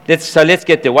Let's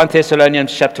get there. 1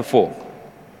 Thessalonians chapter 4.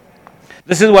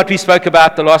 This is what we spoke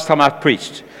about the last time I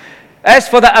preached. As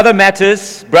for the other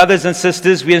matters, brothers and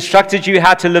sisters, we instructed you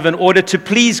how to live in order to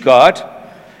please God,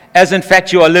 as in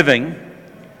fact you are living.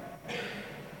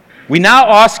 We now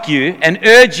ask you and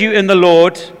urge you in the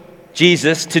Lord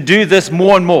Jesus to do this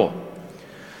more and more.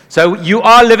 So you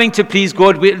are living to please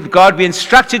God. We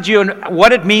instructed you on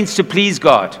what it means to please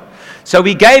God. So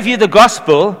we gave you the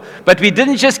gospel, but we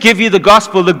didn't just give you the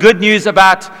gospel, the good news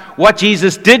about what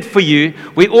Jesus did for you.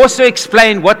 We also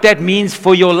explained what that means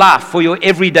for your life, for your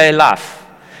everyday life,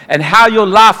 and how your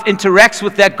life interacts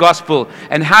with that gospel,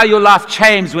 and how your life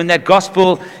changes when that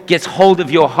gospel gets hold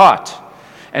of your heart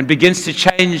and begins to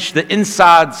change the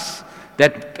insides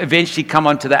that eventually come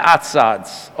onto the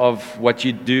outsides of what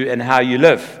you do and how you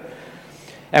live.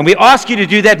 And we ask you to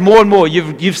do that more and more.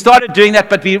 You've started doing that,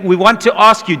 but we want to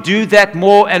ask you, do that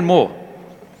more and more.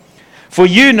 For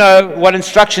you know what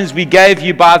instructions we gave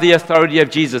you by the authority of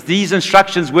Jesus. These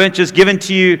instructions weren't just given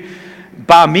to you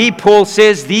by me, Paul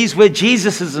says. These were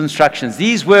Jesus' instructions.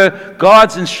 These were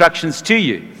God's instructions to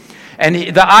you. And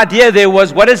the idea there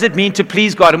was, what does it mean to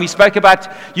please God? And we spoke about,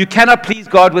 you cannot please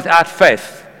God without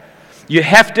faith. You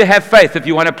have to have faith if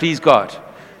you want to please God.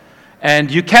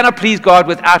 And you cannot please God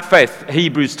without faith,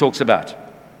 Hebrews talks about.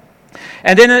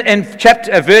 And then in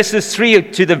verses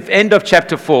 3 to the end of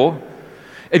chapter 4,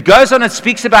 it goes on and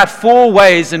speaks about 4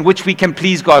 ways in which we can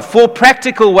please God, 4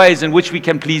 practical ways in which we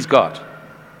can please God.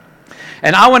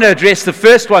 And I want to address the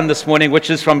first one this morning, which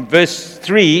is from verse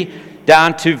 3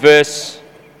 down to verse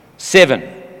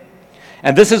 7.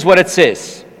 And this is what it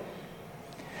says.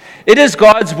 It is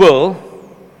God's will.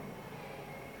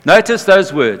 Notice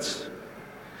those words.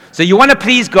 So you want to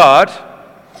please God.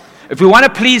 If we want to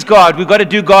please God, we've got to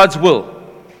do God's will.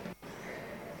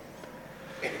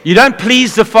 You don't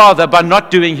please the Father by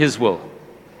not doing His will.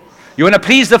 You want to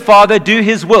please the Father, do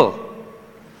His will.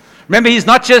 Remember, He's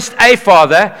not just a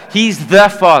Father, He's the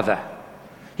Father.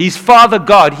 He's Father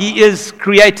God. He is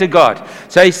Creator God.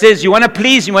 So He says, you want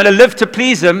to live to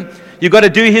please Him, you've got to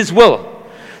do His will.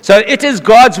 So it is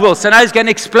God's will. So now He's going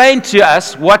to explain to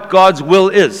us what God's will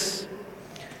is.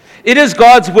 It is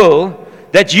God's will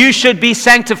that you should be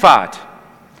sanctified.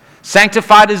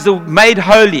 Sanctified is made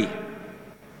holy,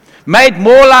 made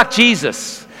more like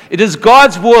Jesus. It is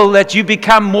God's will that you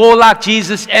become more like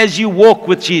Jesus as you walk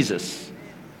with Jesus.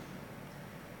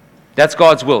 That's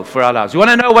God's will for our lives. You want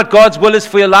to know what God's will is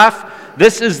for your life?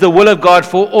 This is the will of God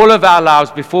for all of our lives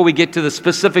before we get to the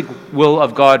specific will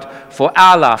of God for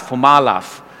our life, for my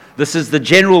life. This is the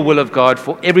general will of God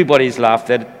for everybody's life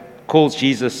that calls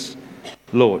Jesus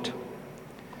Lord.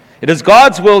 It is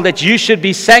God's will that you should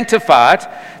be sanctified,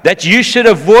 that you should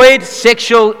avoid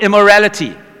sexual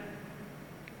immorality.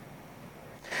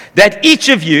 That each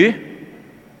of you,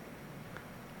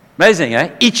 amazing,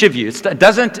 eh? Each of you,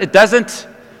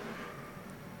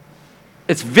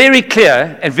 it's very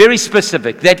clear and very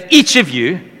specific that each of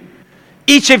you,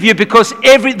 because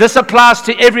this applies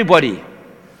to everybody,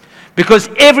 because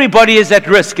everybody is at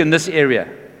risk in this area.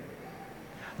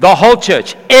 The whole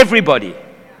church, everybody,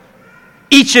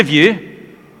 each of you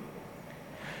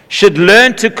should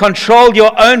learn to control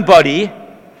your own body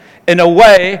in a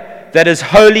way that is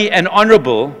holy and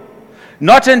honorable,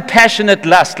 not in passionate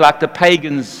lust like the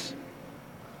pagans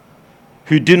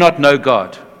who do not know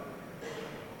God.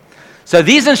 So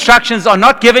these instructions are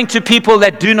not given to people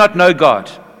that do not know God.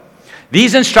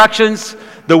 These instructions,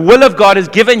 the will of God is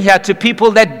given here to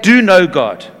people that do know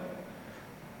God.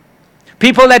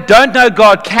 People that don't know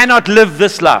God cannot live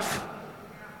this life.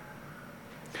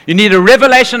 You need a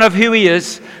revelation of who He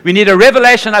is. We need a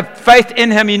revelation of faith in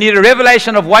Him. You need a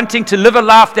revelation of wanting to live a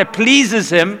life that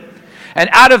pleases Him. And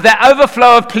out of that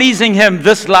overflow of pleasing Him,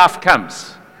 this life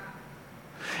comes.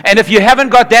 And if you haven't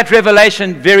got that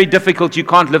revelation, very difficult. You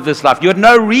can't live this life. You have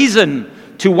no reason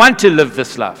to want to live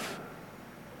this life.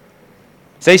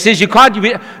 So He says,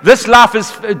 this life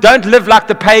is, don't live like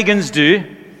the pagans do.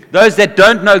 Those that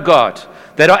don't know God,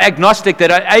 that are agnostic,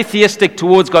 that are atheistic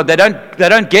towards God, they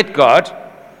don't get God.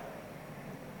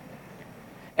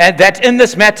 And that in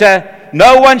this matter,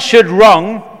 no one should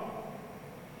wrong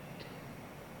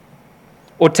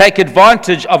or take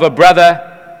advantage of a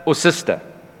brother or sister.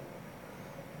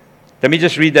 Let me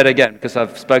just read that again, because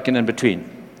I've spoken in between.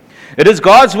 It is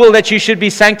God's will that you should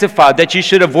be sanctified, that you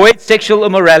should avoid sexual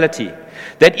immorality,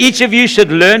 that each of you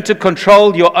should learn to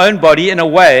control your own body in a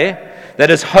way that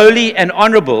is holy and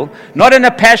honorable, not in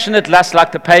a passionate lust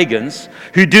like the pagans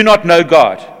who do not know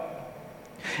God.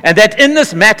 And that in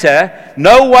this matter,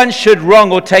 no one should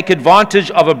wrong or take advantage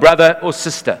of a brother or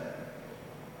sister.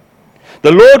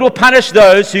 The Lord will punish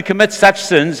those who commit such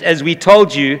sins as we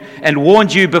told you and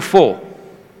warned you before.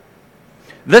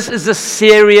 This is a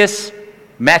serious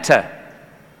matter.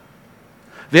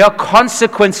 There are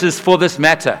consequences for this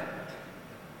matter.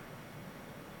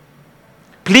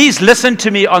 Please listen to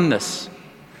me on this.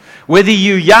 Whether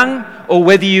you're young or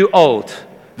whether you're old,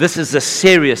 this is a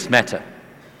serious matter.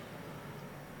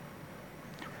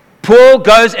 Paul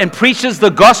goes and preaches the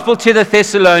gospel to the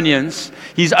Thessalonians.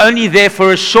 He's only there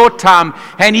for a short time,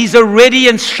 and he's already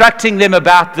instructing them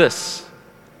about this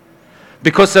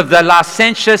because of the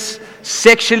licentious,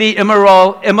 sexually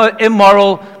immoral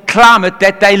climate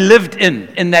that they lived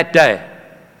in that day.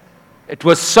 It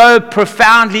was so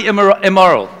profoundly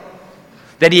immoral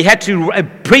that he had to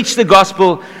preach the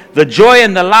gospel. The joy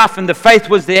and the life and the faith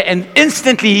was there, and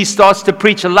instantly he starts to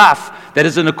preach a life that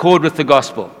is in accord with the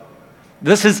gospel.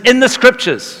 This is in the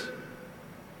scriptures.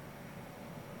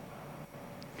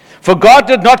 For God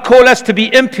did not call us to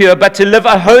be impure, but to live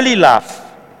a holy life.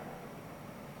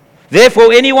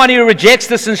 Therefore, anyone who rejects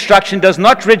this instruction does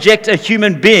not reject a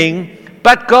human being,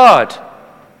 but God,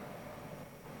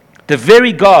 the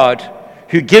very God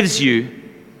who gives you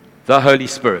the Holy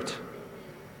Spirit.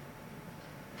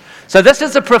 So this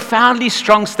is a profoundly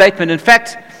strong statement. In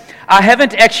fact, I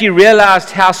haven't actually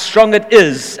realized how strong it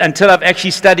is until I've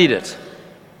actually studied it.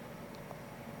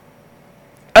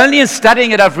 Only in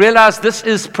studying it, I've realized this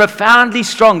is profoundly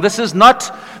strong. This is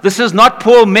not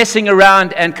Paul messing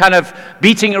around and kind of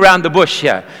beating around the bush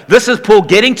here. This is Paul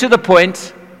getting to the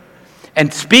point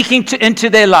and speaking into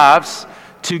their lives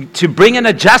to bring an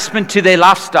adjustment to their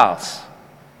lifestyles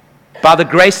by the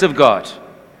grace of God,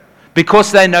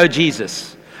 because they know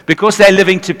Jesus, because they're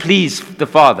living to please the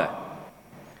Father.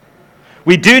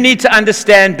 We do need to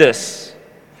understand this,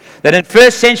 that in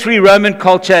first century Roman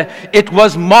culture, it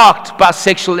was marked by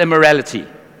sexual immorality.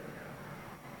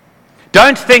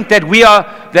 Don't think that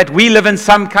we live in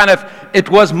some kind of, it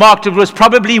was marked, it was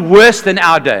probably worse than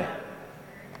our day.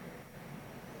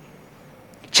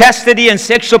 Chastity and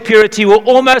sexual purity were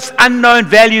almost unknown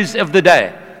values of the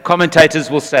day, commentators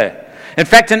will say. In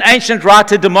fact, an ancient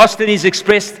writer, Demosthenes,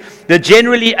 expressed the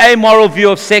generally amoral view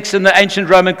of sex in the ancient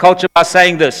Roman culture by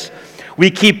saying this: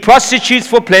 we keep prostitutes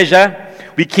for pleasure,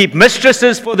 we keep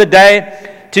mistresses for the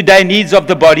day-to-day needs of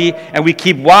the body, and we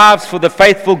keep wives for the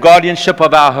faithful guardianship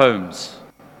of our homes.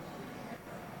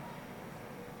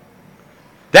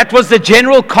 That was the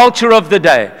general culture of the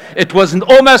day. It was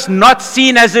almost not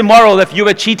seen as immoral if you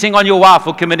were cheating on your wife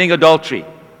or committing adultery.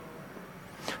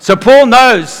 So Paul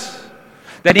knows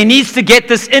that he needs to get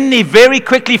this in there very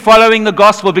quickly following the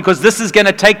gospel, because this is going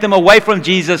to take them away from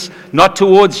Jesus, not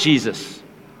towards Jesus.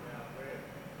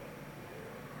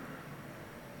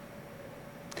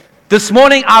 This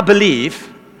morning, I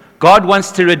believe God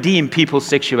wants to redeem people's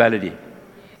sexuality.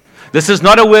 This is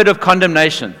not a word of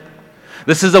condemnation.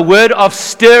 This is a word of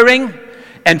stirring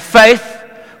and faith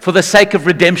for the sake of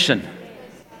redemption.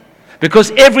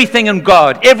 Because everything in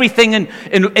God, everything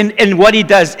in what He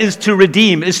does is to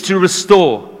redeem, is to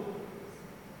restore.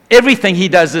 Everything He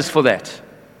does is for that.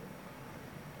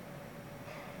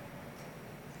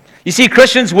 You see,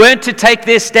 Christians weren't to take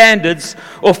their standards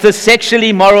off the sexually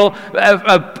immoral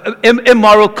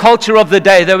culture of the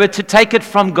day. They were to take it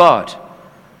from God.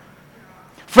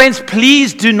 Friends,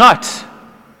 please do not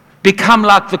become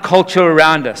like the culture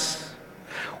around us.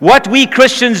 What we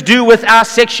Christians do with our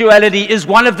sexuality is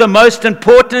one of the most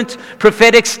important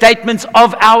prophetic statements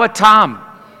of our time.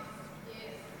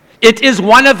 It is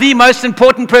one of the most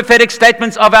important prophetic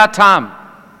statements of our time.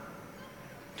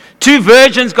 2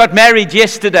 virgins got married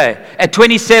yesterday at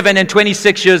 27 and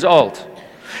 26 years old.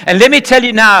 And let me tell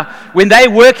you now, when they're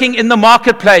working in the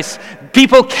marketplace,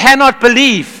 people cannot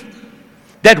believe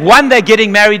that, one, they're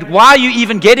getting married. Why are you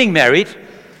even getting married?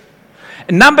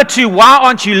 And number 2, why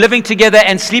aren't you living together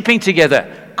and sleeping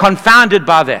together? Confounded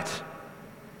by that.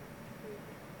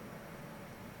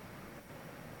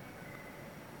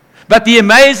 But the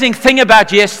amazing thing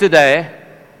about yesterday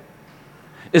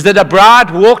is that a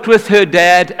bride walked with her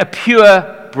dad, a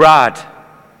pure bride.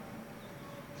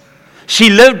 She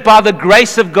lived by the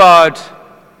grace of God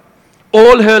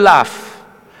all her life,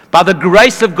 by the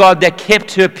grace of God that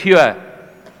kept her pure.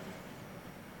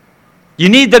 You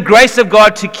need the grace of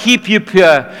God to keep you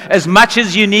pure as much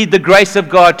as you need the grace of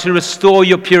God to restore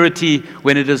your purity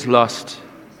when it is lost.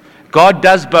 God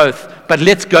does both, but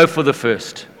let's go for the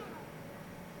first.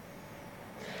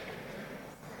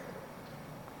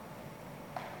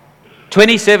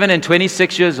 "27 and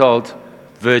 26 years old,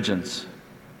 virgins."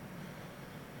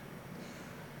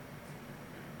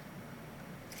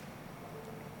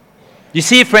 You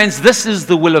see, friends, this is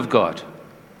the will of God.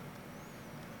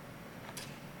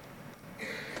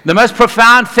 The most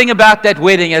profound thing about that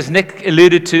wedding, as Nick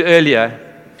alluded to earlier,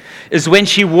 is when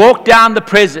she walked down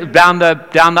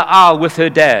the aisle with her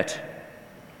dad,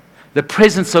 the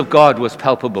presence of God was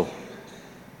palpable.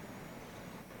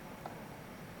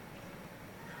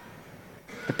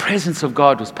 The presence of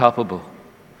God was palpable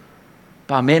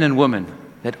by men and women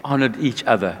that honored each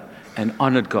other and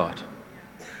honored God.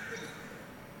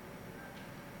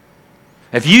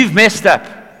 If you've messed up,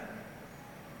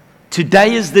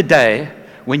 today is the day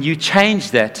when you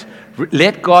change that.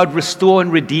 Let God restore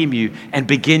and redeem you and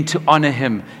begin to honor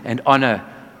Him and honor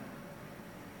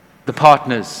the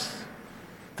partners,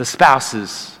 the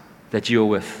spouses that you're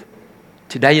with.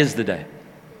 Today is the day.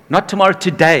 Not tomorrow,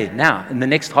 today, now, in the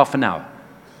next half an hour.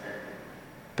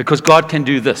 Because God can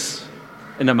do this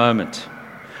in a moment.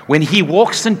 When He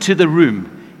walks into the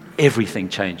room, everything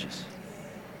changes.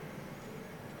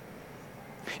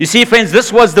 You see, friends,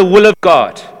 this was the will of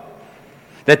God.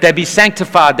 That they be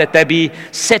sanctified, that they be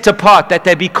set apart, that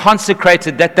they be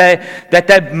consecrated, that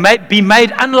they may be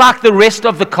made unlike the rest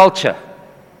of the culture.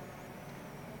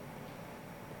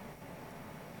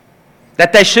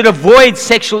 That they should avoid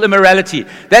sexual immorality.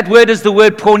 That word is the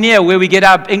word porneia, where we get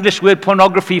our English word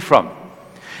pornography from.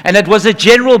 And it was a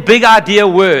general big idea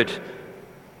word,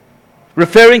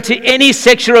 referring to any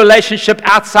sexual relationship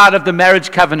outside of the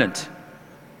marriage covenant.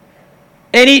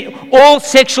 All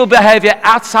sexual behavior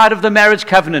outside of the marriage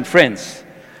covenant, friends,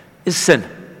 is sin.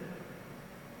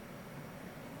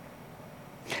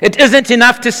 It isn't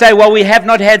enough to say, well, we have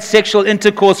not had sexual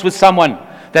intercourse with someone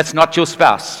that's not your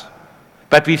spouse,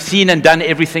 but we've seen and done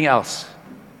everything else.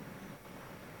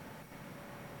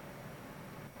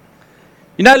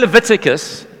 You know,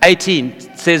 Leviticus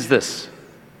 18 says this.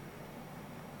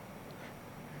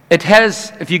 It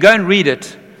has, if you go and read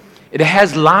it, it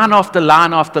has line after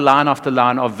line after line after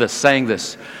line of this, saying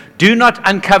this. Do not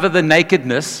uncover the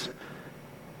nakedness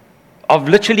of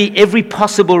literally every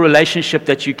possible relationship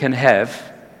that you can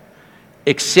have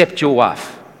except your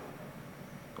wife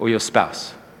or your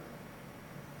spouse.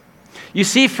 You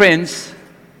see, friends,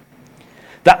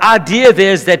 the idea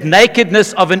there is that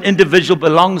nakedness of an individual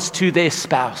belongs to their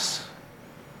spouse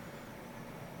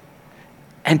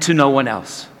and to no one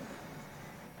else.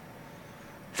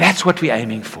 That's what we're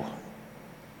aiming for.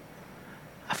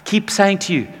 I keep saying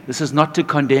to you, this is not to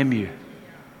condemn you.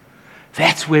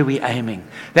 That's where we're aiming.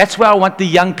 That's where I want the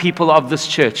young people of this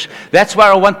church. That's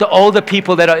where I want the older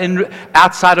people that are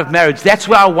outside of marriage. That's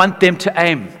where I want them to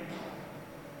aim.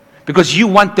 Because you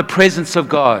want the presence of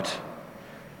God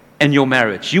in your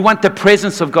marriage. You want the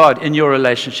presence of God in your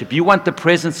relationship. You want the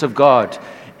presence of God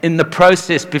in the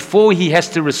process before He has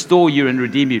to restore you and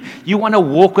redeem you. You want to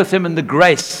walk with Him in the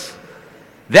grace.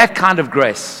 That kind of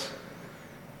grace.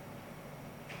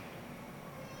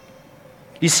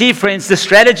 You see, friends, the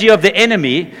strategy of the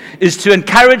enemy is to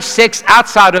encourage sex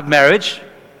outside of marriage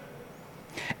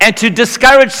and to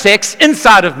discourage sex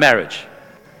inside of marriage.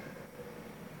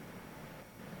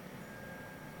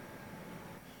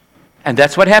 And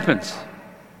that's what happens.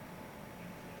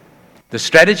 The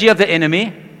strategy of the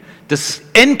enemy is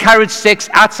encourage sex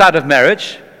outside of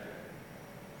marriage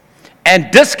and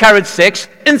discourage sex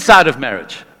inside of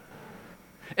marriage.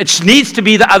 It needs to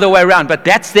be the other way around, but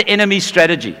that's the enemy's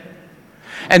strategy.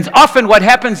 And often what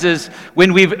happens is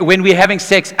when we're having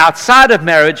sex outside of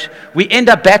marriage, we end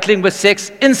up battling with sex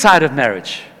inside of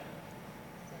marriage.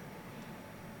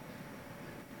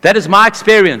 That is my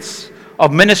experience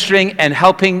of ministering and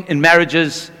helping in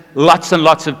marriages, lots and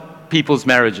lots of people's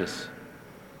marriages.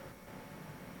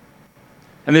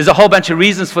 And there's a whole bunch of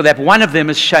reasons for that. One of them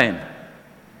is shame.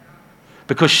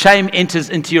 Because shame enters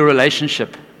into your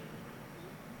relationship.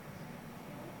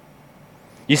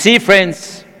 You see,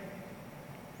 friends,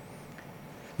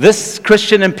 this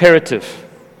Christian imperative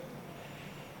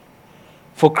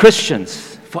for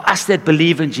Christians, for us that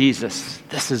believe in Jesus,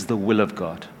 this is the will of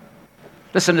God.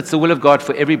 Listen, it's the will of God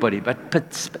for everybody, but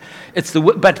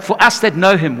for us that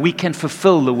know Him, we can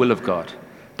fulfill the will of God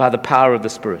by the power of the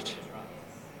Spirit.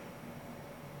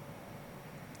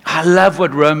 I love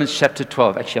what Romans chapter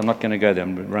 12, actually I'm not going to go there,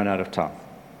 I'm going to run out of time.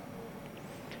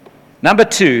 Number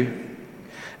 2,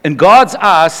 in God's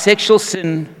eyes, sexual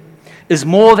sin is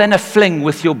more than a fling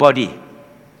with your body.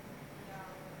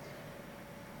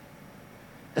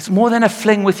 It's more than a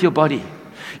fling with your body.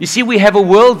 You see, we have a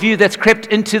worldview that's crept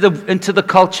into the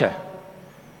culture.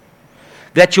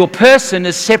 That your person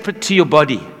is separate to your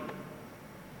body.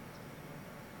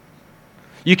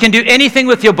 You can do anything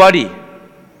with your body,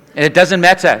 and it doesn't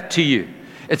matter to you.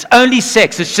 It's only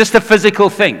sex. It's just a physical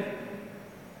thing.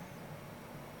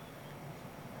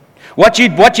 What you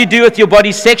do with your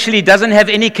body sexually doesn't have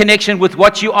any connection with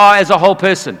what you are as a whole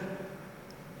person.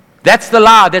 That's the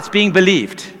lie that's being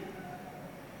believed.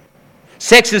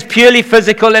 Sex is purely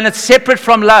physical and it's separate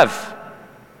from love.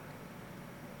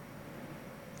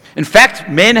 In fact,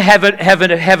 men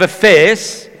have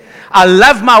affairs. I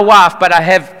love my wife, but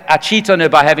I cheat on her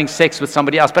by having sex with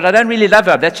somebody else. But I don't really love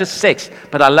her. That's just sex.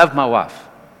 But I love my wife.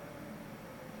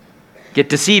 Get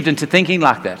deceived into thinking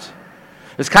like that.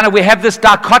 It's kind of, we have this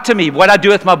dichotomy. What I do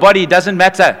with my body doesn't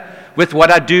matter with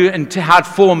what I do and how it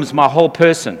forms my whole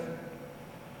person.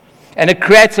 And it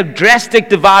creates a drastic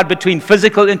divide between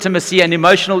physical intimacy and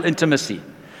emotional intimacy.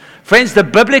 Friends, the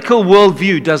biblical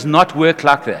worldview does not work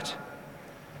like that.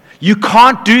 You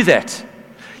can't do that.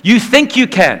 You think you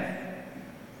can,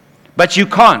 but you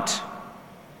can't.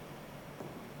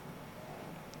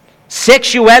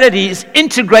 Sexuality is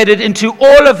integrated into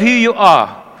all of who you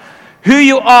are. Who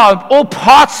you are, all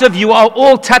parts of you are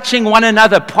all touching one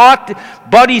another. Part,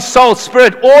 body, soul,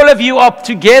 spirit, all of you are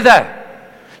together.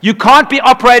 You can't be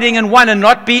operating in one and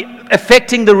not be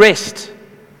affecting the rest.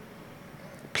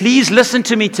 Please listen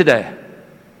to me today.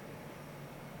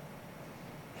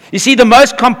 You see, the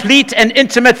most complete and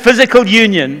intimate physical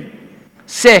union,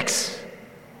 sex,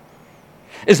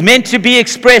 is meant to be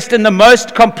expressed in the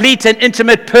most complete and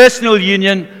intimate personal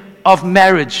union of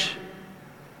marriage.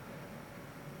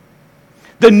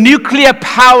 The nuclear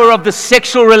power of the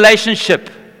sexual relationship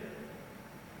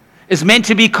is meant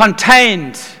to be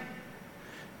contained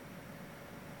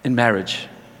in marriage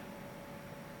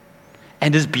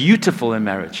and is beautiful in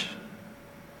marriage.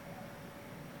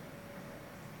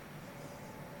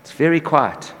 It's very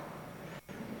quiet.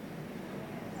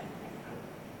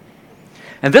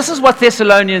 And this is what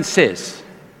Thessalonians says.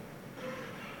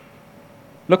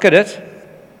 Look at it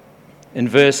in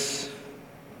verse.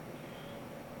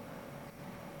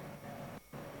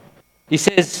 He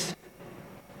says,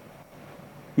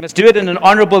 you must do it in an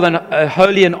honorable and a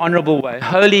holy and honorable way.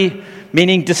 Holy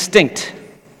meaning distinct.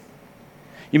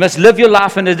 You must live your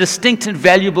life in a distinct and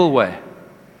valuable way.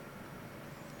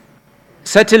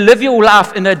 So to live your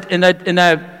life in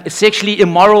a sexually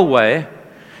immoral way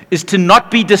is to not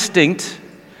be distinct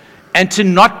and to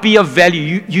not be of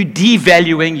value. You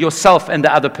devaluing yourself and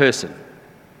the other person.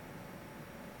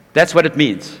 That's what it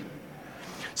means.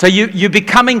 So you're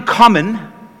becoming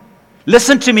common.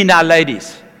 Listen to me now,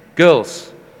 ladies,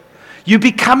 girls. You're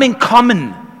becoming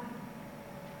common.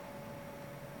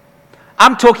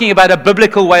 I'm talking about a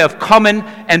biblical way of common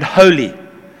and holy.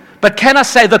 But can I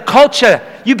say the culture,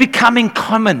 you're becoming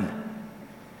common.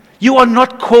 You are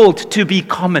not called to be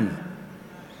common.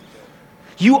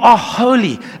 You are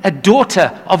holy, a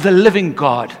daughter of the living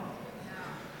God.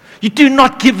 You do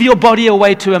not give your body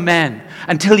away to a man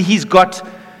until he's got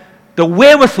the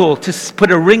wherewithal to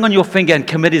put a ring on your finger and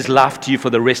commit his life to you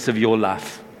for the rest of your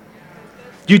life.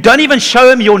 You don't even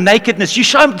show him your nakedness. You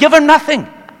show him, give him nothing.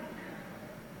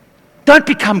 Don't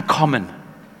become common.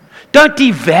 Don't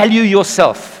devalue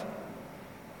yourself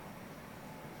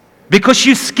because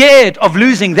you're scared of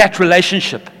losing that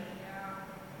relationship.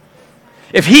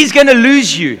 If he's going to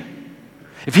lose you,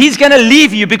 if he's going to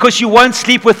leave you because you won't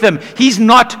sleep with him, he's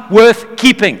not worth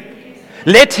keeping.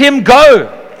 Let him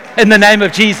go in the name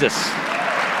of Jesus.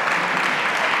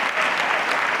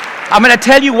 I'm going to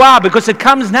tell you why, because it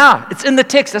comes now. It's in the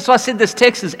text. That's why I said this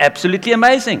text is absolutely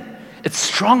amazing. It's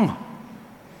strong.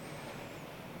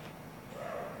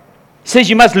 It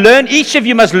says each of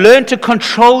you must learn to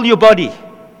control your body.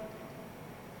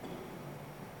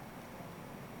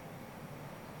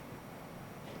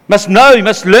 You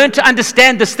must learn to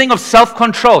understand this thing of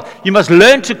self-control. You must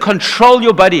learn to control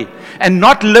your body and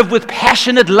not live with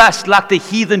passionate lust like the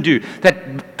heathen do,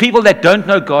 that people that don't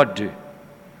know God do.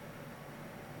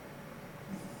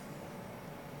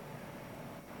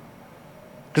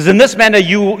 Because in this manner,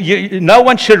 no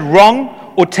one should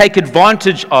wrong or take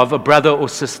advantage of a brother or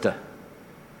sister.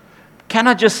 Can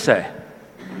I just say,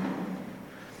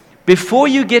 before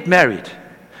you get married,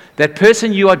 that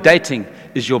person you are dating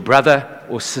is your brother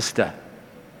or sister.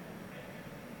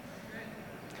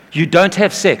 You don't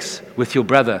have sex with your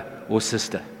brother or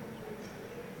sister.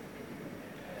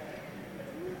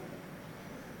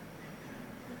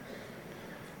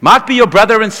 Might be your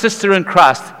brother and sister in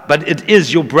Christ, but it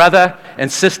is your brother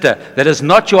and sister that is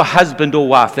not your husband or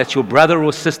wife. That's your brother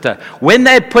or sister. When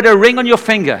they put a ring on your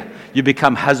finger, you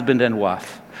become husband and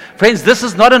wife. Friends, this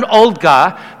is not an old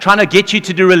guy trying to get you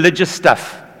to do religious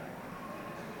stuff.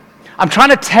 I'm trying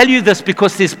to tell you this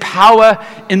because there's power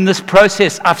in this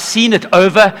process. I've seen it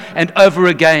over and over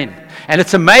again. And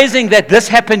it's amazing that this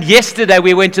happened yesterday.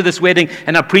 We went to this wedding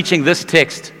and I'm preaching this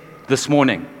text this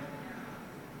morning.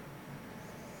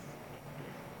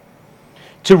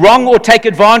 To wrong or take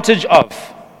advantage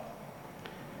of.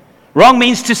 Wrong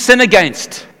means to sin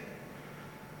against.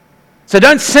 So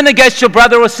don't sin against your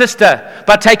brother or sister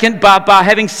by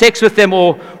having sex with them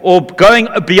or going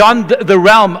beyond the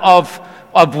realm of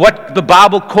what the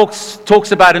Bible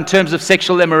talks about in terms of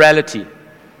sexual immorality.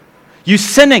 You're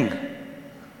sinning.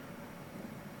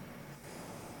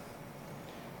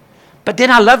 But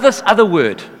then I love this other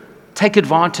word, take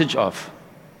advantage of.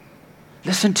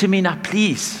 Listen to me now,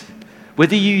 please,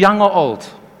 whether you're young or old.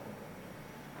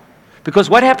 Because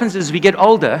what happens is we get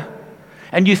older,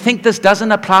 and you think this doesn't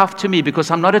apply to me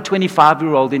because I'm not a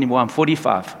 25-year-old anymore, I'm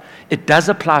 45. It does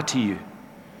apply to you.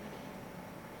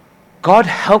 God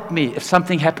help me if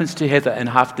something happens to Heather and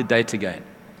I have to date again.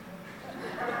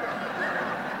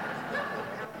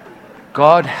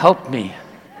 God help me.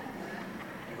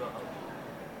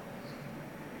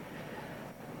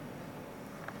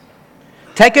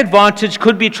 Take advantage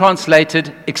could be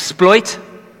translated exploit.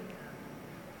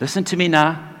 Listen to me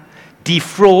now.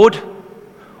 Defraud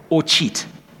or cheat.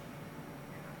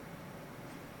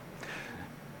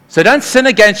 So don't sin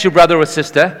against your brother or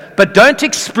sister, but don't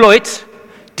exploit,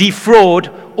 defraud,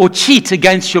 or cheat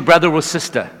against your brother or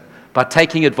sister by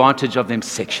taking advantage of them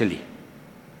sexually.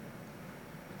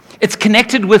 It's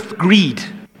connected with greed.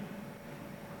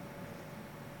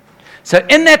 So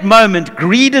in that moment,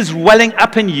 greed is welling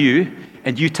up in you,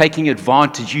 and you're taking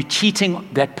advantage. You're cheating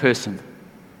that person.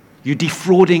 You're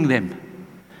defrauding them.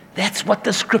 That's what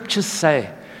the scriptures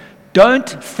say. Don't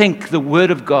think the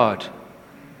Word of God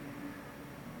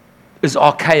is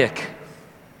archaic.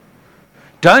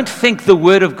 Don't think the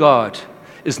Word of God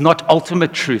is not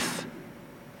ultimate truth.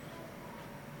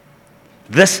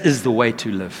 This is the way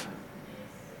to live.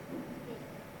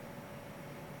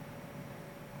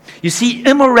 You see,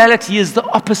 immorality is the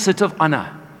opposite of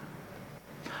honor.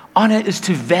 Honor is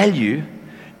to value.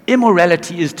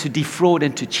 Immorality is to defraud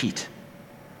and to cheat.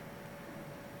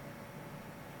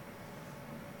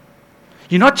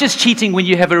 You're not just cheating when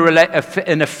you have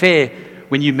an affair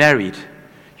when you're married.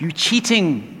 You're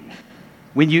cheating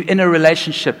when you're in a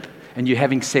relationship and you're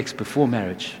having sex before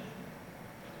marriage,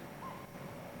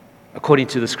 according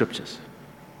to the scriptures.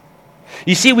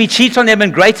 You see, we cheat on them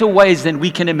in greater ways than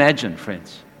we can imagine,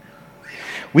 friends.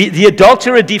 The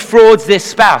adulterer defrauds their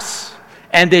spouse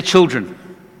and their children.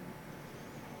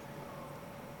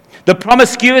 The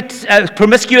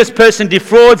promiscuous person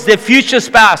defrauds their future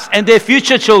spouse and their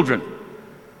future children.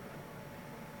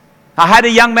 I had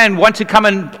a young man want to come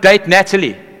and date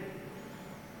Natalie.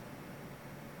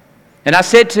 And I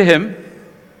said to him,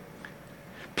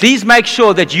 please make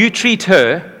sure that you treat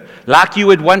her like you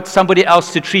would want somebody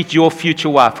else to treat your future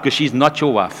wife, because she's not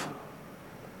your wife.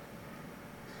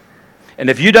 And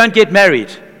if you don't get married,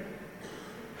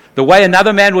 the way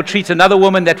another man will treat another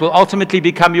woman that will ultimately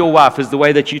become your wife is the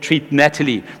way that you treat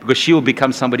Natalie, because she will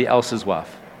become somebody else's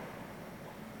wife.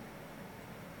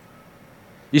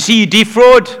 You see, you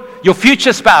defraud your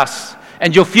future spouse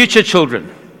and your future children.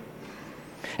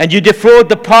 And you defraud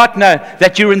the partner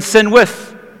that you're in sin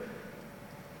with.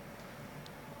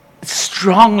 It's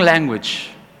strong language,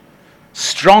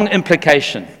 strong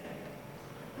implication.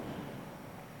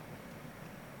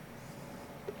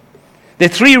 There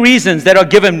are 3 reasons that are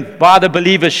given why the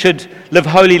believers should live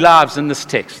holy lives in this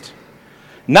text.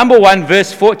 Number 1,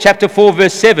 chapter 4,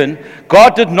 verse 7,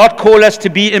 God did not call us to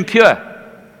be impure.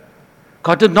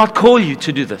 God did not call you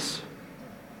to do this.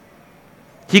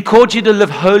 He called you to live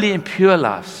holy and pure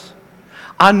lives.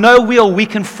 I know we are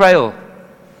weak and frail.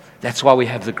 That's why we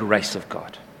have the grace of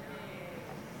God.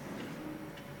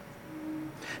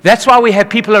 That's why we have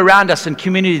people around us in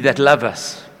community that love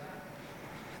us,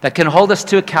 that can hold us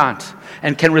to account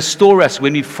and can restore us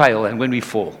when we fail and when we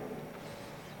fall.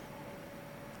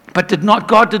 But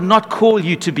God did not call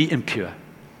you to be impure.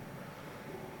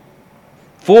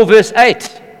 4 verse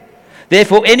 8.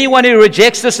 Therefore, anyone who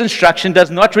rejects this instruction does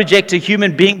not reject a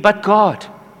human being, but God.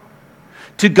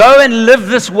 To go and live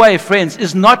this way, friends,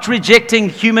 is not rejecting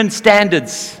human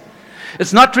standards.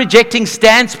 It's not rejecting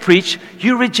Stan's preach.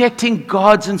 You're rejecting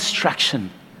God's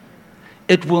instruction.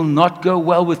 It will not go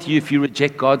well with you if you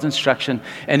reject God's instruction.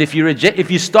 And if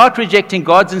you start rejecting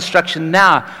God's instruction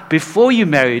now, before you're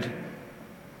married,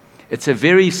 it's a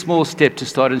very small step to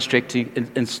start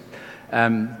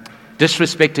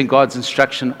disrespecting God's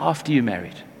instruction after you're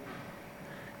married.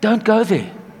 Don't go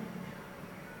there.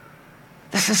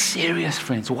 This is serious,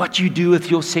 friends. What you do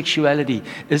with your sexuality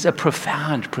is a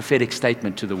profound prophetic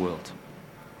statement to the world.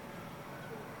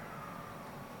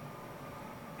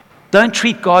 Don't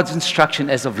treat God's instruction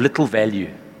as of little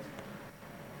value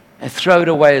and throw it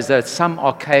away as though it's some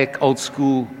archaic, old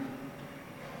school.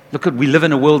 We live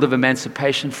in a world of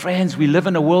emancipation. Friends, we live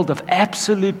in a world of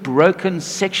absolute broken,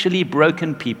 sexually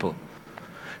broken people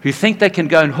who think they can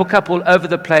go and hook up all over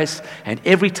the place, and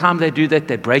every time they do that,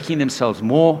 they're breaking themselves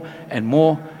more and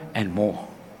more and more.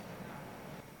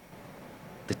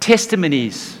 The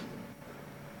testimonies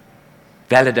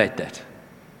validate that,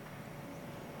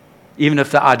 even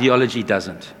if the ideology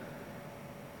doesn't.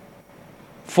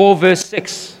 4 verse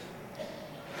 6,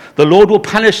 the Lord will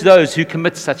punish those who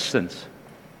commit such sins.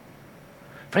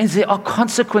 Friends, there are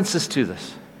consequences to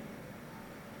this.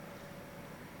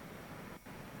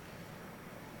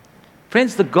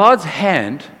 Friends, the God's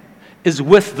hand is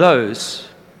with those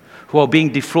who are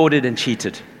being defrauded and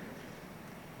cheated.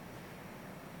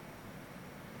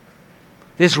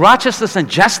 There's righteousness and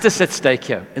justice at stake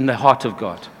here in the heart of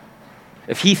God,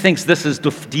 if He thinks this is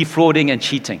defrauding and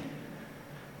cheating.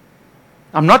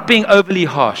 I'm not being overly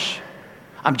harsh.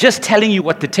 I'm just telling you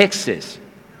what the text says.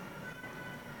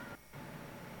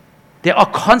 There are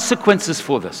consequences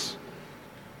for this.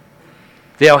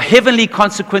 There are heavenly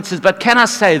consequences, but can I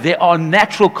say there are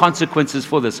natural consequences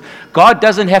for this? God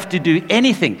doesn't have to do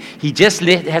anything. He just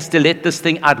has to let this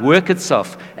thing outwork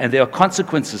itself, and there are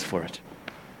consequences for it.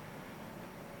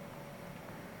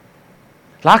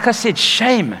 Like I said,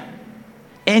 shame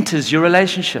enters your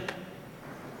relationship.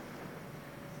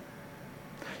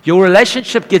 Your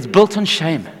relationship gets built on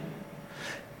shame.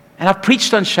 And I've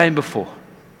preached on shame before.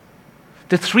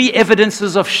 The 3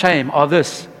 evidences of shame are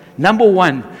this. Number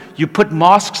 1, you put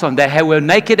masks on. They were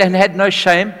naked and had no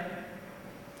shame.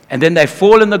 And then they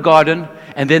fall in the garden,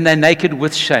 and then they're naked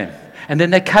with shame. And then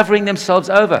they're covering themselves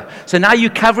over. So now you're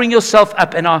covering yourself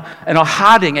up and are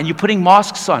hiding, and you're putting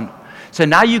masks on. So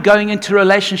now you're going into a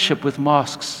relationship with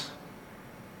masks.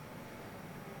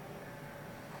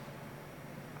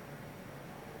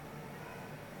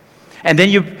 And then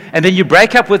you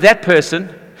break up with that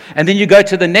person, and then you go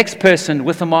to the next person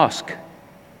with a mask.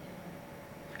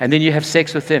 And then you have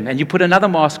sex with them, and you put another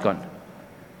mask on.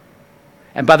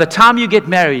 And by the time you get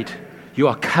married, you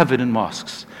are covered in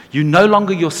masks. You're no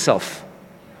longer yourself.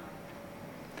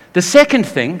 The second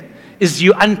thing is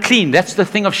you're unclean. That's the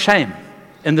thing of shame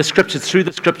in the scriptures, through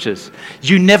the scriptures.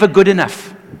 You're never good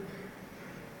enough.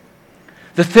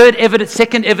 The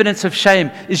second evidence of shame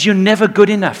is you're never good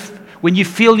enough. When you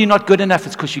feel you're not good enough,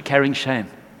 it's because you're carrying shame.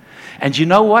 And you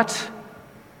know what?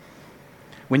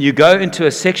 When you go into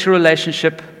a sexual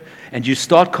relationship and you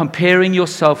start comparing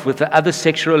yourself with the other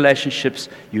sexual relationships,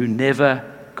 you're never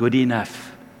good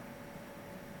enough.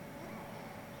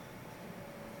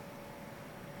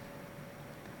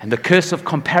 And the curse of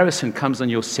comparison comes on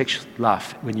your sexual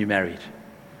life when you're married.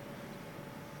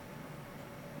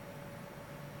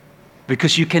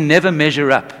 Because you can never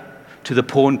measure up to the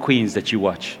porn queens that you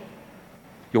watch.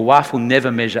 Your wife will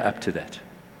never measure up to that.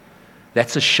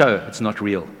 That's a show. It's not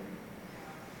real.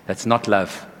 That's not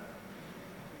love.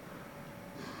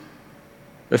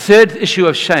 The third issue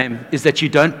of shame is that you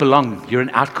don't belong. You're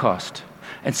an outcast.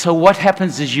 And so what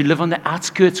happens is you live on the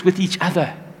outskirts with each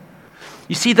other.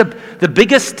 You see, the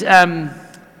biggest, thing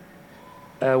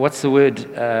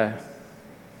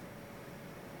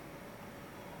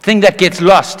that gets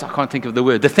lost, I can't think of the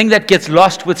word. The thing that gets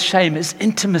lost with shame is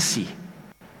intimacy.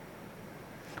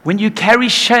 When you carry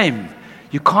shame,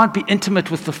 you can't be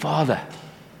intimate with the Father.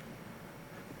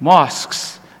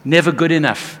 Masks, never good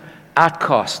enough,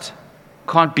 outcast,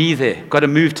 can't be there, got to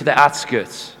move to the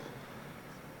outskirts.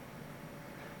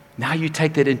 Now you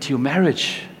take that into your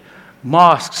marriage.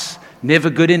 Masks,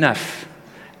 never good enough,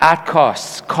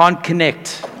 outcasts, can't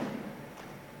connect.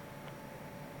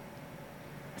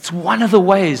 It's one of the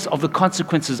ways of the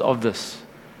consequences of this.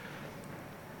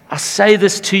 I say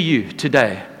this to you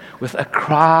today with a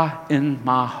cry in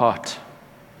my heart.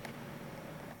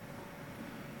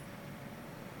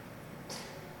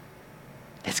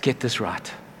 Let's get this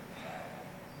right.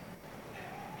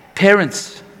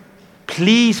 Parents,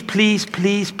 please, please,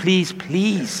 please, please,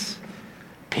 please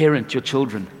parent your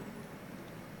children.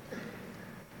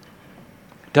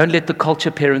 Don't let the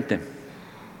culture parent them.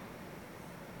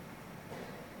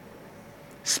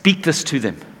 Speak this to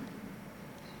them.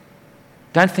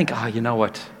 Don't think, you know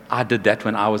what? I did that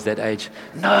when I was that age.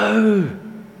 No.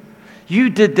 You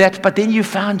did that, but then you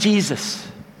found Jesus.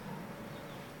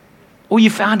 Or you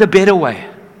found a better way.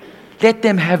 Let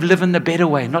them live in the better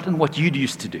way, not in what you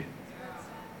used to do.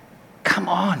 Come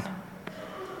on.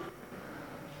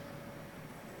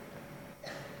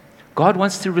 God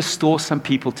wants to restore some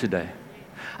people today.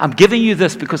 I'm giving you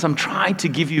this because I'm trying to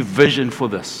give you vision for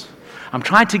this. I'm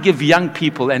trying to give young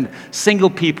people and single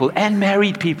people and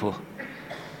married people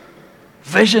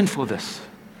vision for this.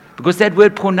 Because that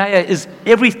word porneia is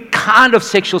every kind of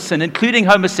sexual sin, including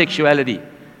homosexuality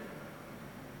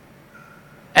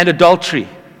and adultery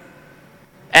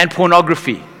and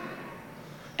pornography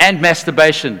and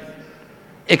masturbation,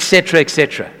 etc.,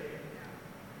 etc.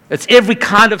 It's every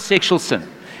kind of sexual sin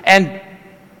and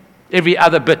every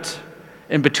other bit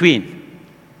in between.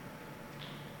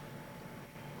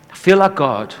 I feel like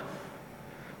God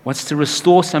wants to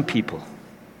restore some people.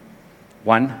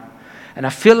 One, and I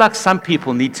feel like some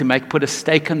people need to put a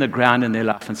stake in the ground in their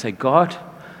life and say, God,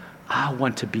 I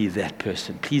want to be that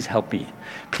person. Please help me.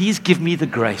 Please give me the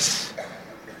grace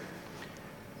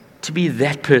to be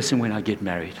that person when I get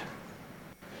married.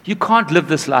 You can't live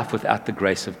this life without the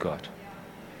grace of God.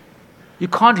 You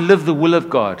can't live the will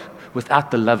of God without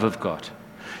the love of God.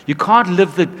 You can't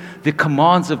live the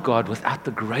commands of God without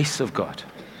the grace of God.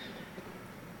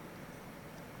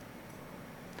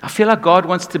 I feel like God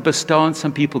wants to bestow on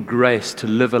some people grace to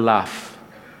live a life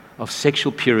of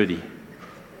sexual purity.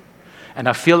 And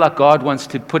I feel like God wants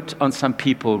to put on some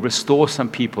people, restore some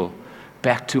people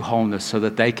back to wholeness so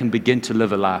that they can begin to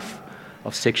live a life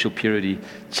of sexual purity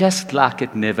just like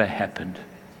it never happened.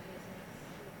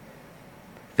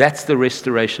 That's the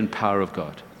restoration power of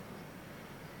God.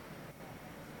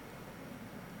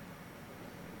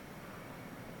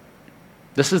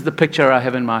 This is the picture I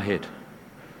have in my head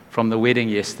from the wedding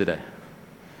yesterday.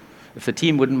 If the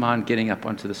team wouldn't mind getting up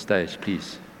onto the stage,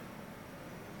 please.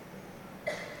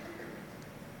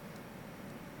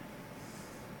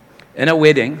 In a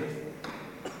wedding,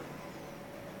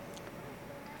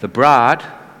 the bride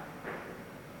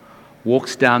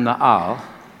walks down the aisle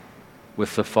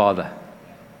with the father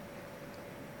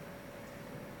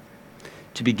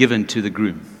to be given to the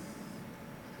groom.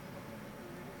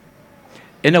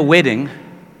 In a wedding,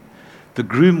 the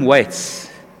groom waits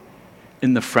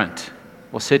in the front,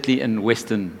 or certainly in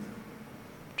Western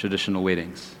traditional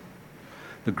weddings.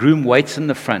 The groom waits in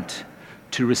the front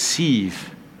to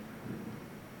receive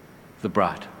the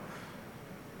bride.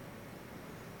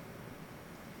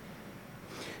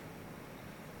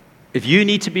 If you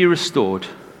need to be restored,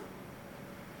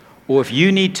 or if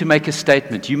you need to make a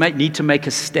statement, you might need to make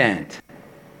a stand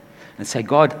and say,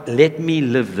 God, let me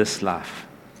live this life.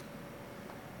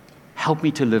 Help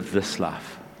me to live this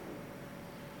life.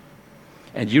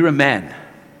 And you're a man.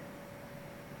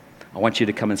 I want you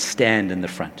to come and stand in the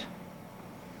front.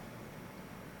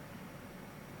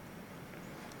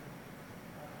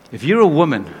 If you're a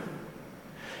woman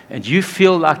and you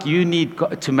feel like you need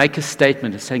God to make a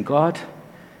statement and say, God,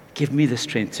 give me the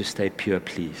strength to stay pure,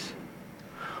 please.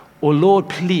 Or Lord,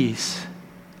 please,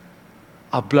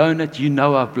 I've blown it. You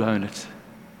know I've blown it.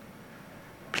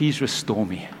 Please restore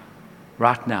me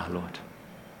right now, Lord.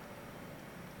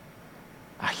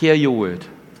 I hear your word.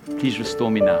 Please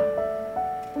restore me now.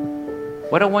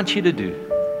 What I want you to do,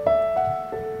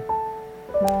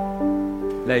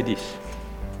 ladies,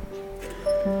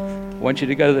 I want you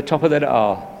to go to the top of that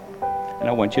aisle, and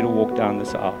I want you to walk down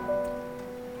this aisle.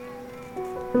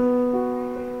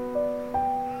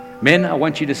 Men, I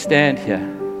want you to stand here.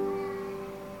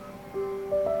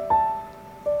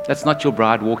 That's not your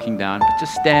bride walking down, but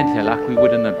just stand here like we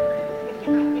would in a...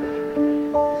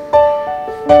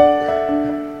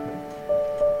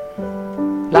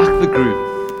 Like the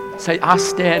groom. Say, I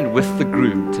stand with the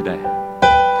groom today.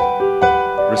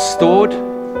 Restored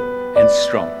and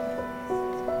strong.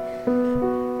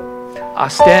 I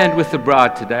stand with the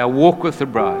bride today. I walk with the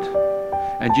bride.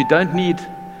 And you don't need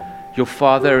your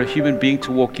father, a human being,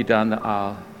 to walk you down the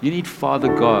aisle. You need Father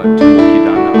God to walk you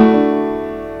down the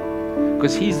aisle.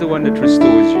 Because He's the one that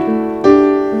restores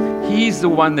you. He's the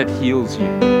one that heals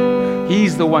you.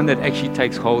 He's the one that actually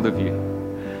takes hold of you.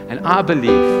 And I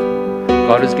believe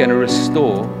God is going to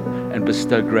restore and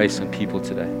bestow grace on people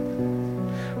today.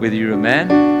 Whether you're a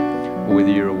man or whether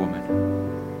you're a woman.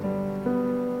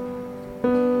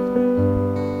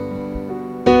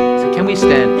 So can we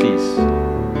stand, please?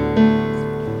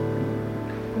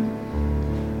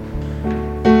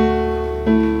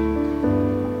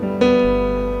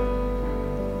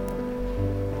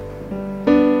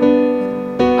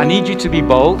 I need you to be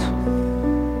bold.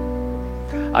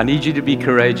 I need you to be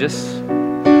courageous.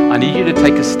 I need you to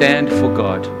take a stand for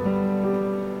God.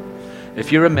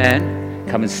 If you're a man,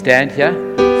 come and stand here.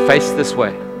 Face this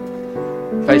way.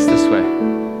 Face this way.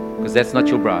 Because that's not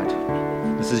your bride.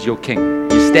 This is your king.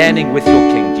 You're standing with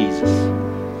your king, Jesus.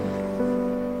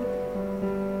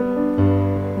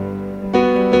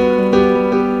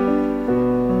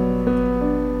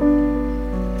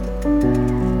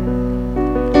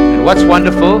 And what's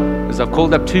wonderful is I've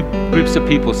called up two groups of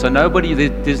people, so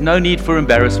there's no need for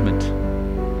embarrassment.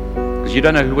 Because you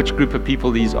don't know which group of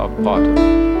people these are part of.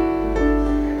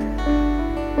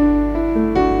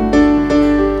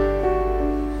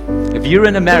 If you're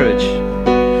in a marriage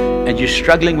and you're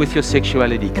struggling with your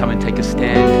sexuality, come and take a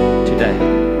stand today.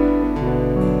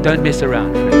 Don't mess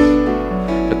around,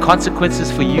 friends. The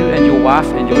consequences for you and your wife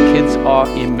and your kids are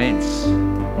immense.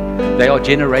 They are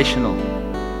generational.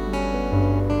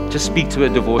 Just speak to a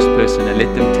divorced person and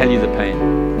let them tell you the pain.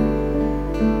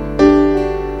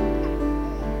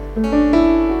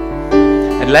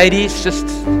 And ladies, just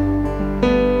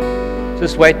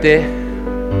wait there.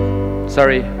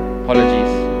 Sorry,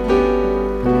 apologies.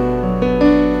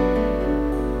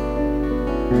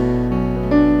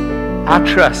 I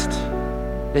trust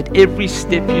that every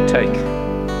step you take,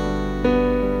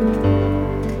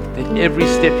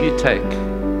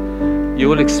 you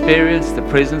will experience the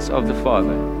presence of the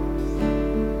Father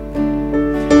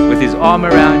with His arm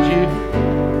around you,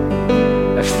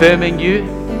 affirming you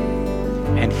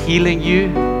and healing you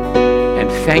and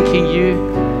thanking you.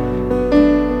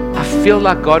 I feel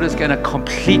like God is going to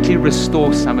completely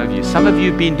restore some of you. Some of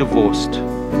you have been divorced.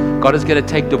 God is going to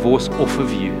take divorce off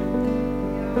of you.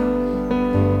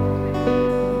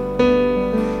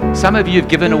 Some of you have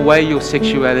given away your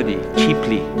sexuality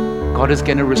cheaply. God is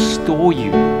going to restore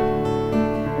you.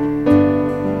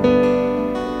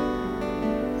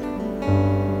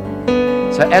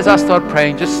 So as I start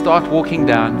praying, just start walking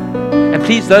down. And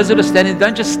please, those that are standing,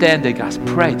 don't just stand there, guys.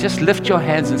 Pray. Just lift your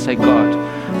hands and say, God,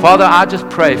 Father, I just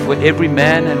pray for every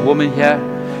man and woman here,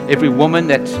 every woman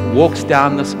that walks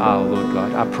down this aisle, Lord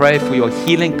God. I pray for your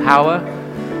healing power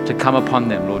to come upon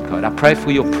them, Lord God. I pray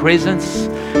for your presence,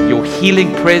 your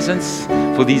healing presence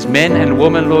for these men and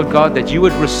women, Lord God, that you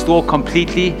would restore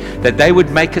completely, that they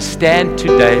would make a stand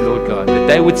today, Lord God, that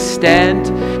they would stand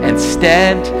and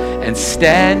stand and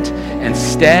stand and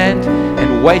stand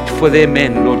and wait for their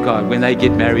men, Lord God, when they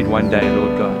get married one day,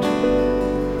 Lord God.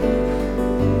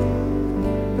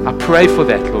 I pray for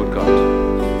that, Lord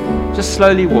God. Just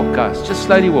slowly walk, guys. Just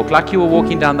slowly walk, like you were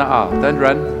walking down the aisle. Don't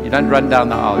run. You don't run down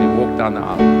the aisle. You walk down the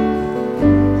aisle.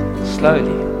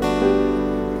 Slowly.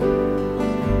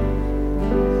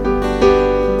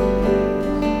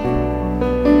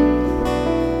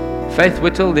 Faith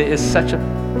Whittle, there is such a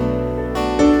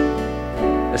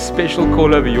special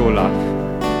call over your life.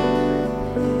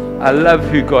 I love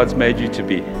who God's made you to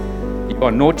be. You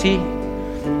are naughty.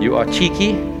 You are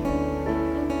cheeky.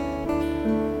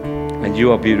 And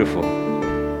you are beautiful.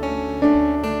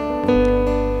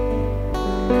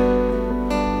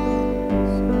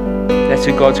 That's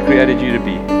who God's created you to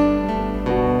be.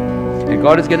 And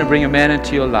God is going to bring a man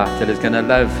into your life that is going to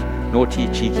love naughty,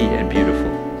 cheeky, and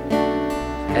beautiful.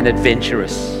 And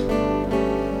adventurous.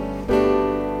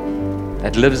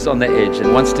 That lives on the edge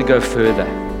and wants to go further.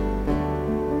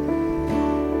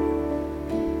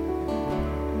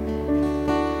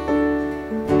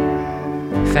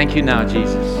 Thank you now,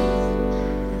 Jesus.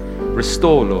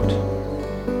 Restore, Lord.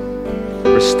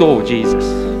 Restore, Jesus.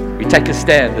 We take a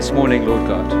stand this morning, Lord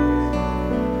God.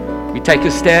 We take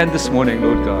a stand this morning,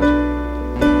 Lord God.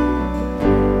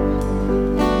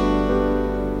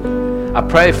 I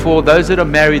pray for those that are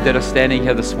married that are standing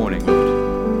here this morning,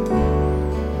 Lord,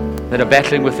 that are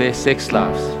battling with their sex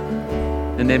lives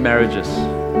in their marriages,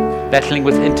 battling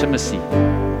with intimacy.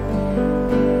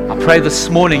 I pray this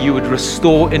morning you would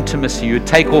restore intimacy. You would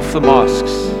take off the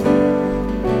masks.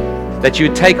 That you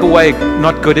would take away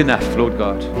not good enough, Lord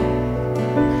God.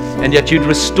 And yet you'd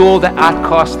restore the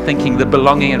outcast thinking, the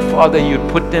belonging. And Father, you'd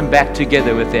put them back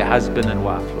together with their husband and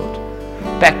wife, Lord.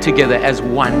 Back together as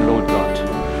one, Lord God.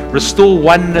 Restore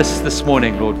oneness this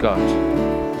morning, Lord God.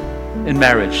 In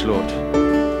marriage, Lord.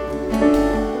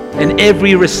 In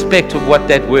every respect of what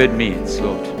that word means,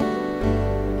 Lord.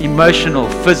 Emotional,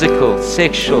 physical,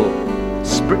 sexual,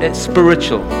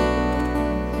 spiritual.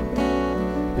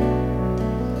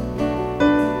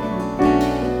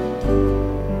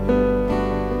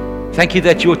 Thank you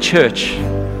that your church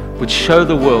would show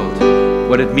the world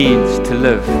what it means to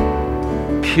live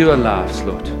pure lives,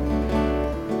 Lord,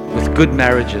 with good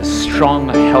marriages, strong,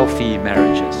 healthy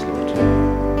marriages, Lord.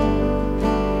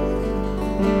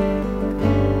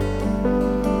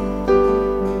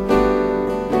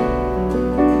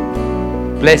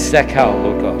 Bless Zach Howell,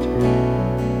 Lord God.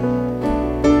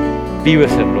 Be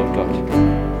with him, Lord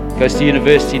God. Goes to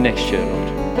university next year, Lord.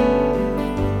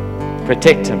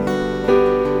 Protect him.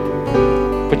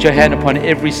 Put your hand upon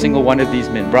every single one of these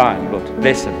men. Brian, Lord,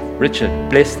 bless him. Richard,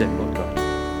 bless them, Lord God.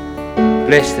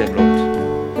 Bless them, Lord.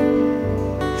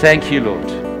 Thank you, Lord.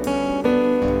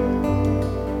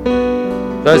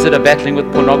 Those that are battling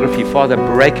with pornography, Father,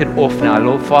 break it off now.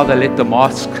 Lord, Father, let the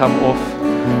masks come off.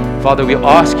 Father, we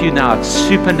ask you now,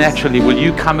 supernaturally, will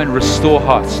you come and restore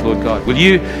hearts, Lord God? Will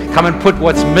you come and put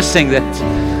what's missing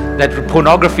that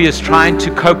pornography is trying to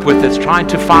cope with, it's trying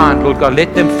to find, Lord God.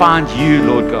 Let them find you,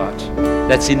 Lord God.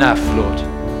 That's enough, Lord.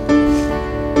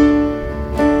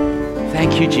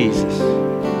 Thank you, Jesus.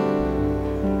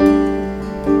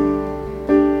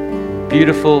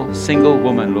 Beautiful single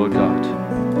woman, Lord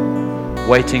God,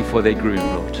 waiting for their groom,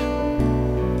 Lord.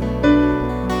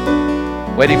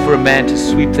 Waiting for a man to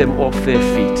sweep them off their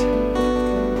feet,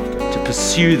 to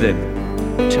pursue them,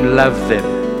 to love them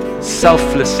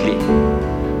selflessly,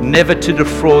 never to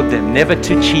defraud them, never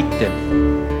to cheat them.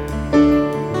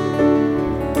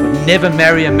 Would never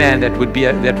marry a man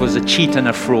that was a cheat and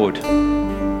a fraud.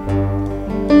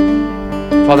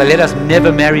 Father, let us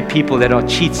never marry people that are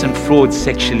cheats and frauds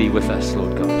sexually with us,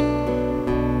 Lord God.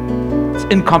 It's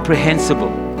incomprehensible.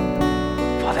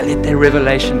 Father, let that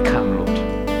revelation come,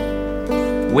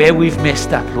 Lord. Where we've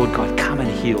messed up, Lord God, come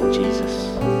and heal,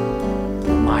 Jesus. In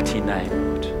the mighty name,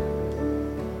 Lord.